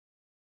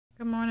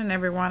Good morning,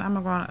 everyone. I'm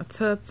going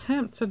to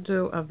attempt to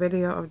do a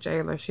video of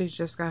Jaala. She's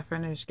just got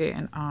finished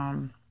getting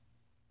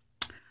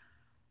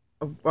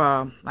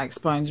like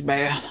sponge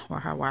bath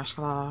with her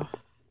washcloth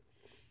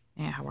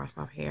and her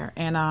washcloth hair,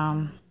 and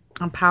I'm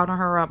powdering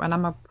her up, and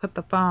I'm gonna put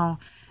the phone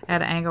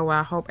at an angle where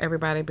I hope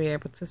everybody be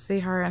able to see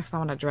her, and so I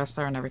want to dress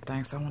her and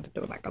everything, so I want to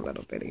do like a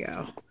little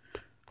video.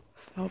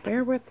 So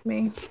bear with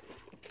me.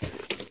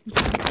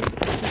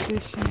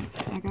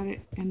 I got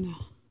it in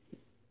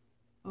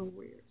a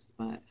weird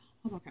spot.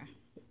 Okay.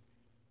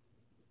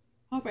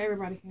 Hope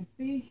everybody can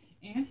see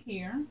and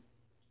hear.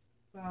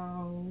 So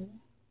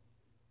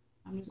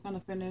I'm just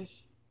gonna finish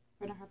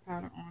putting her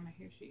powder on.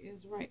 Here she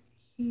is right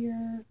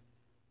here.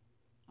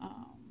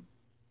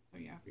 So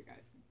yeah, if you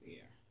guys can see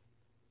her.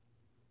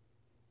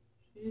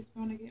 She's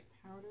gonna get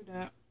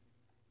powdered up.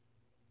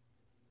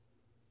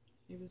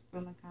 She was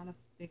feeling kind of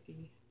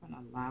sticky. Putting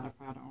a lot of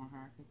powder on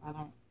her because I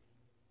don't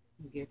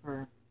give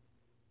her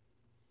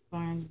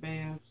sponge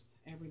baths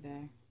every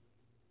day.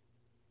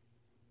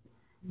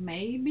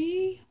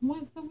 Maybe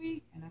once a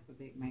week, and that's a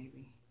big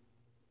maybe.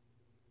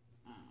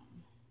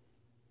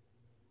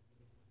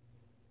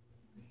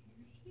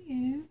 Here she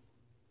is.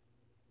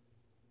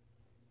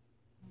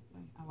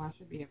 Oh, I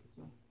should be able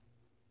to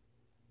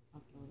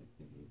upload it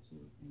to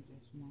YouTube in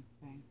just one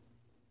thing.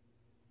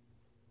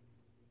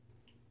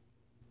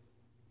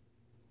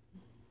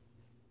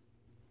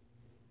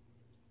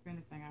 If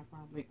anything, I'll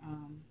probably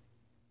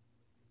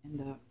end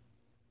up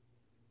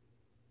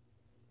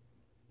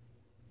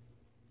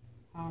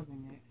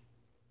pausing it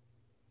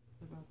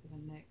to go to the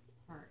next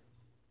part.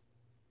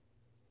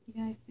 You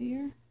guys see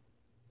her?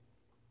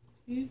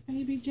 Here's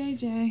baby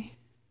JJ.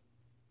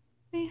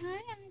 Say hi,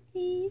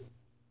 auntie.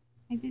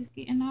 I just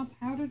getting all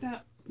powdered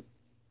up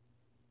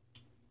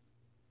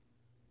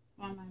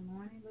on my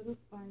morning little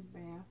sponge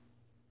bath.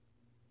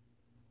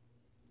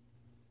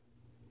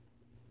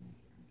 Make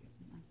sure I get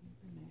some onion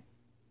for that.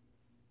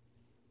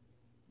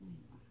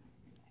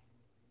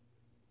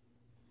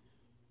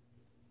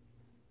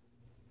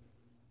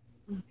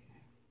 Okay.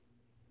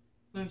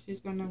 So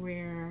she's gonna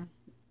wear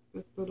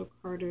this little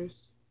Carter's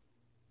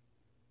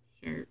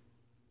shirt.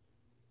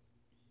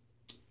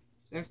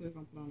 She's actually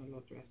gonna put on a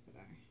little dress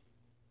today.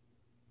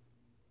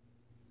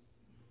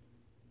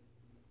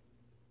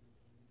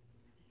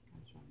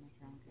 I'm trying to make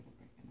sure I don't get a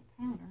break in the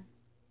powder.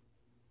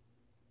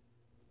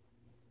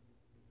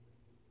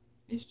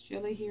 It's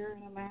chilly here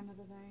in Atlanta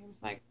today. It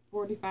was like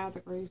 45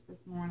 degrees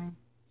this morning.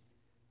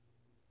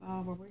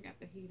 So, but we got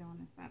the heat on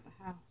inside the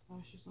house,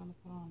 so she's gonna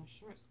put on a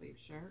short sleeve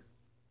shirt.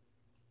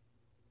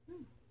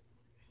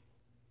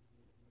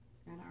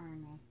 Gotta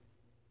earn that.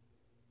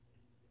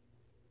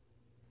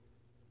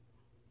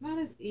 Not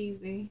as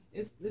easy.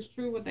 It's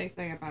true what they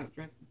say about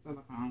dressing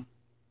silicone.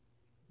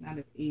 Not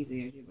as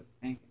easy as you would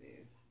think it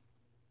is.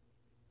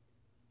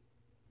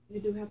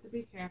 You do have to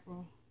be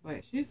careful,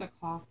 but she's a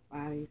cloth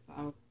body,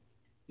 so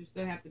you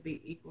still have to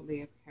be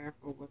equally as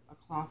careful with a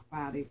cloth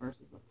body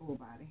versus a full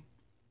body.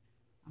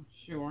 I'm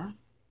sure.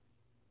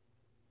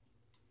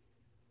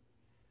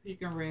 You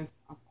can risk,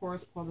 of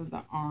course, pulling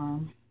the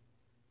arm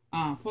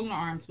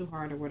too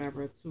hard or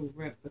whatever to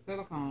rip the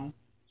silicone.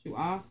 You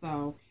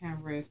also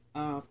can risk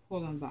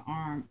pulling the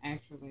arm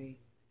actually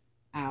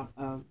out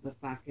of the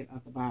socket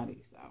of the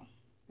body. So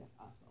that's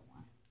also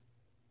one.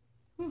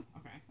 Whew,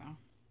 okay, so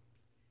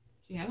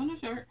she has on a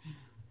shirt.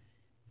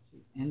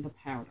 She's in the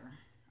powder.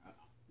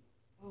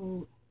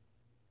 Oh.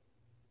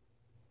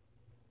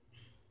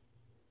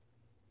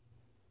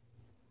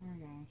 There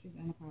we go. She's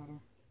in the powder.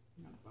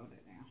 I'm gonna fold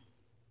it down.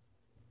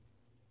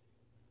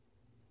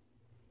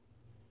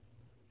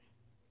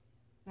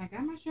 So I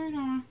got my shirt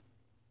on.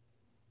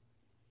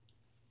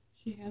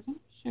 She has on a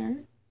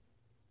shirt.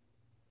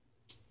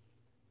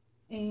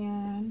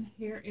 And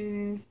here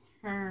is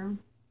her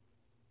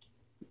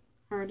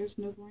Carter's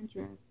newborn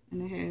dress.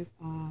 And it has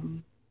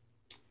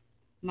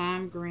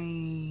lime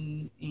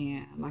green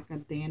and like a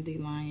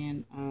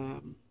dandelion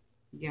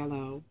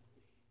yellow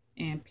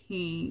and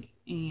pink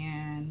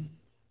and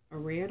a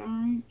red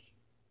orange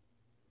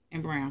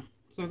and brown.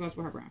 So it goes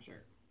with her brown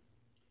shirt.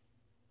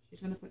 She's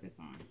going to put this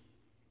on.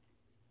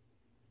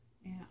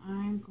 And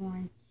I'm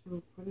going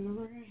to put it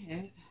over her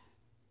head.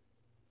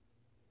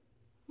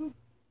 Whew.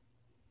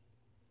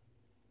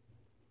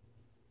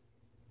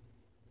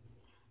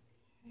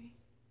 Okay.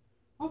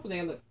 Hopefully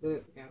it looks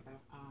good together.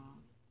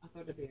 I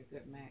thought it'd be a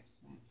good match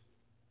since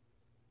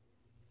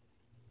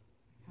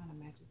it kind of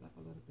matches up a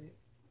little bit.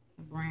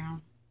 The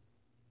brown.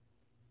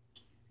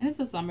 And it's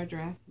a summer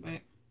dress,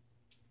 but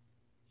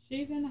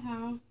she's in the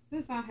house.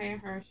 Since I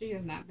had her, she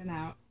has not been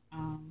out.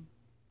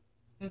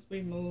 Since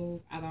we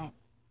moved, I don't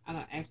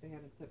actually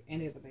haven't took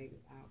any of the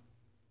babies out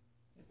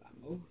since I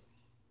moved.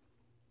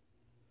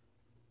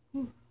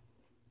 Whew.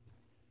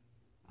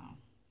 Oh.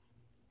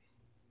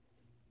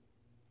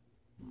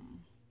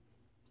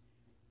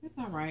 It's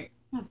alright.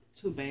 It's not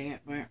too bad,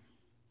 but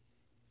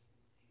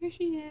here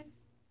she is.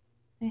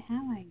 Say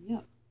hi,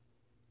 yep.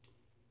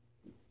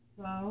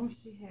 So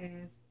she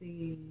has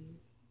these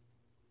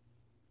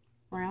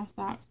brown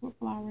socks with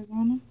flowers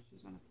on them.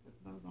 She's gonna put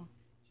those on.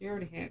 She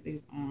already had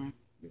these on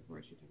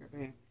before she took her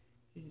bath.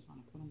 She just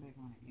want to put them back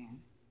on again.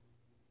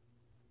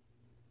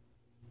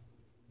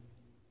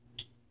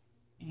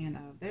 And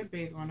they're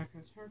big on her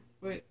because her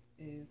foot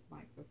is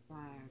like the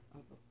size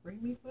of a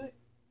preemie foot.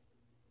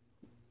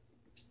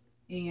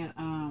 And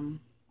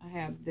I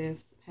have this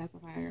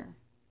pacifier.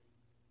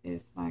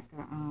 It's like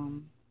a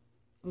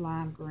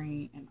lime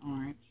green and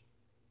orange.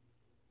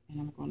 And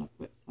I'm going to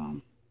put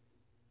some,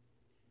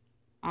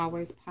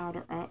 always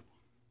powder up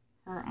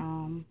her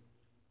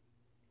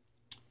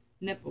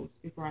nipples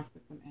before I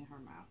stick them in her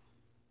mouth,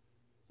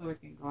 so it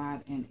can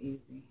glide in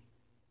easy.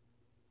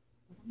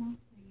 Put them on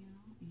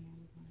down, and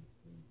we're going to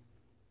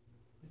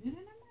put it in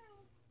her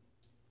mouth.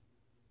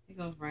 It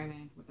goes right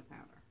in with the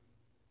powder.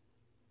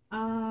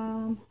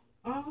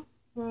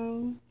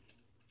 Also,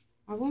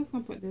 I was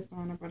gonna put this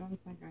on her, but I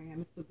don't think I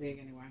am. It's too big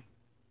anyway.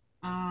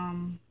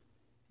 I'm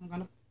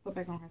gonna put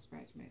back on her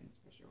scratch mittens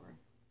for sure.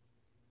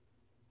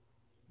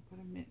 Put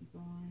her mittens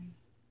on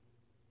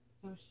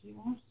so she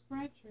won't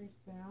scratch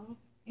herself.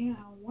 And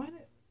I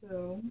wanted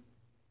to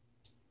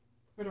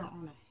put her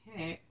on a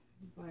hat,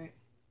 but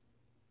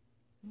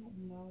I don't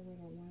know what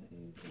I want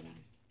is that I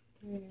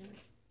had.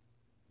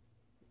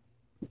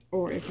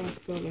 Or if I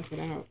still left it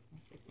out.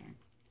 That's the thing.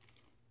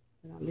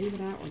 Did I leave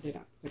it out or did I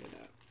put it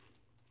up?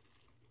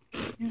 I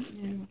don't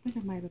know. I think I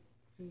might have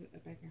put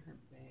it back in her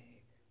bag.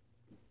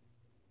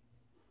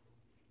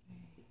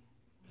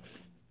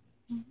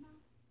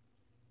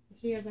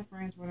 She has a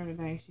friend's with her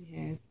today. She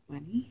has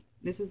Bunny.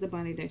 This is the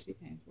bunny that she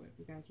came with.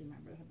 You guys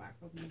remember her box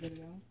opening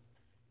video.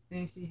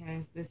 Then she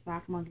has this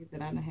sock monkey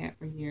that I had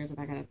for years that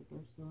I got at the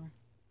thrift store.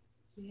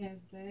 She has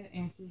that,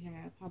 and she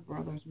has her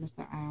brother's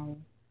Mr. Owl.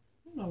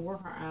 I don't know where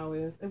her owl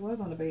is. It was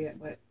on the bed,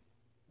 but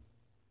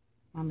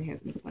Mommy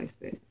has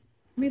misplaced it.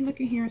 Let me look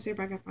in here and see if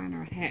I can find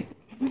her a hat.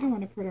 I think I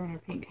want to put her on her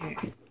pink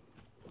hat.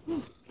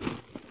 Whew.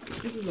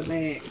 This is a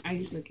bag. I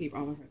usually keep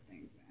all of her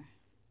things in.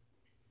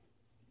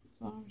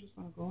 So I'm just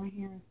going to go in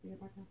here and see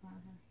if I can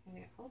find her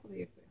hat.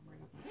 Hopefully it's sitting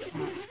right up on the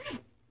top.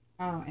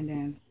 Oh, and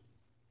then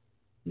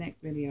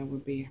next video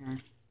would be her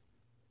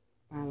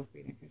bottle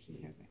feeding because she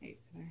hasn't ate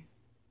today.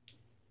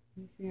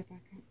 Let me see if I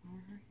can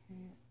find her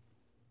hat.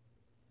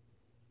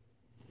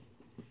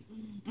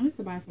 I need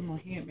to buy some more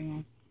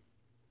headbands.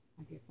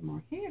 I get some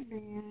more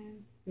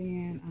headbands,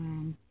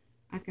 then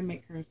I can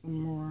make her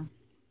some more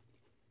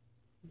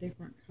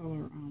different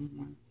color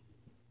ones.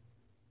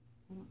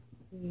 I don't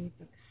see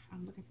the.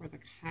 I'm looking for the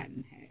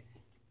cotton hat.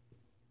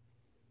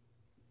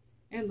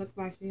 It looks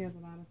like she has a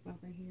lot of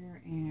stuff in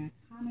here, and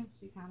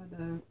she kind of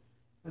does,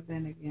 but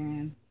then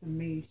again, to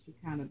me, she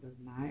kind of does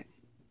not.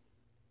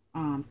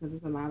 Because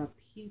there's a lot of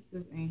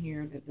pieces in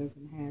here that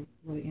doesn't have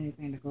really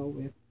anything to go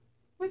with,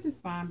 which is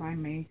fine by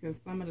me, because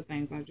some of the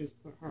things I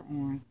just put her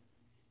on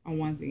a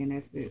onesie and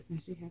that's it.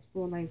 Since she has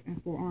 4 legs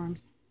and 4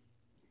 arms.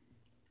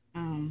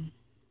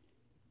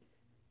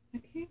 I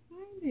can't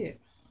find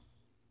it.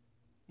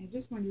 And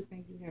just when you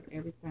think you have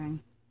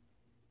everything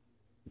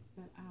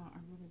set out, I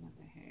really want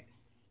that hat.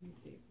 Let me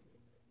see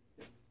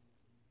if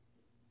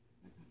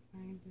I can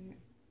find it.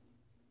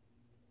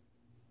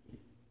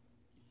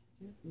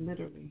 Just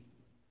literally.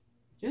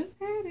 Just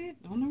had it.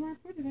 Don't know where I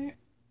put it at.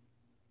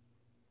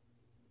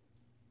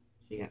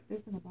 She got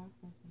this in a box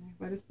yesterday,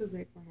 but it's too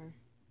big for her.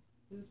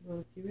 This is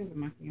really cute. It has a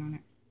monkey on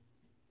it.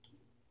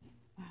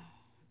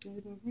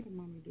 What did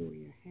Mommy do with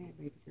your hat,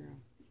 baby girl?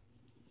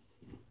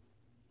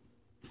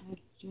 I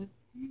just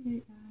had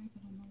it, guys. I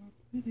don't know where I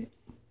put it.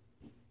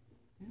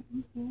 That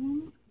one fell on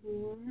the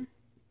floor.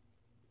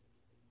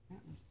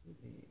 That one's too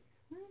big.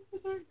 Where's the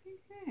dark pink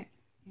hat?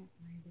 Can't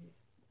find it.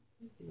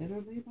 It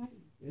literally like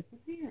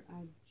disappeared.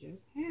 I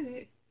just had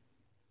it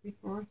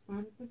before I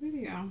started the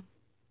video.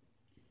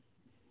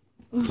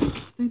 Ugh,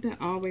 I think that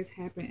always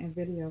happens in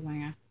video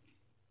land.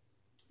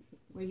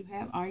 Where you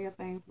have all your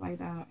things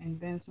laid out, and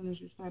then as soon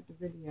as you start the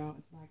video,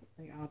 it's like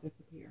they all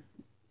disappear.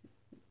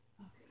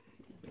 Okay,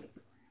 it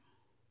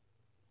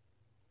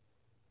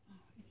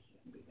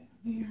shouldn't be down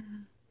here.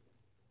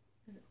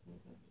 It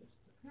close up just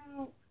the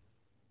couch.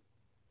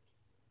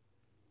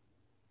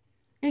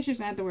 It's just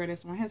I have to wear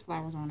this one. It has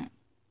flowers on it.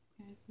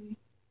 Okay, see?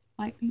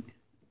 Light pink.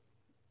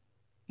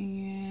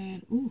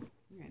 And ooh,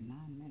 we're at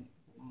 9 minutes.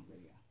 It's a long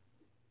video.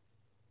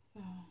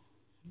 So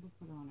I'm gonna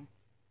put it on her.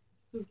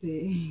 It's too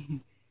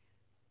big.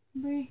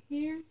 But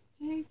here's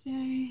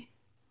JJ,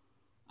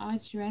 all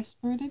dressed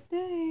for the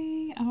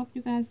day. I hope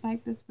you guys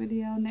like this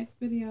video. Next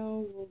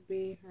video will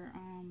be her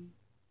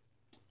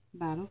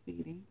bottle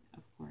feeding,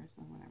 of course,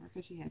 or whatever,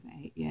 because she hasn't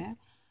ate yet.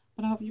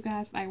 But I hope you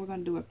guys like. We're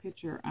gonna do a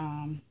picture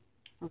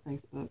for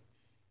Facebook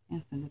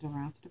and send it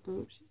around to the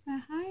group. She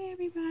said, "Hi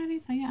everybody."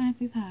 Tell your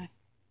aunties hi.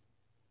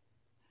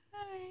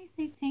 Hi.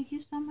 Say thank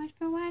you so much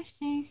for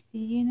watching. See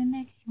you in the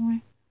next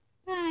one.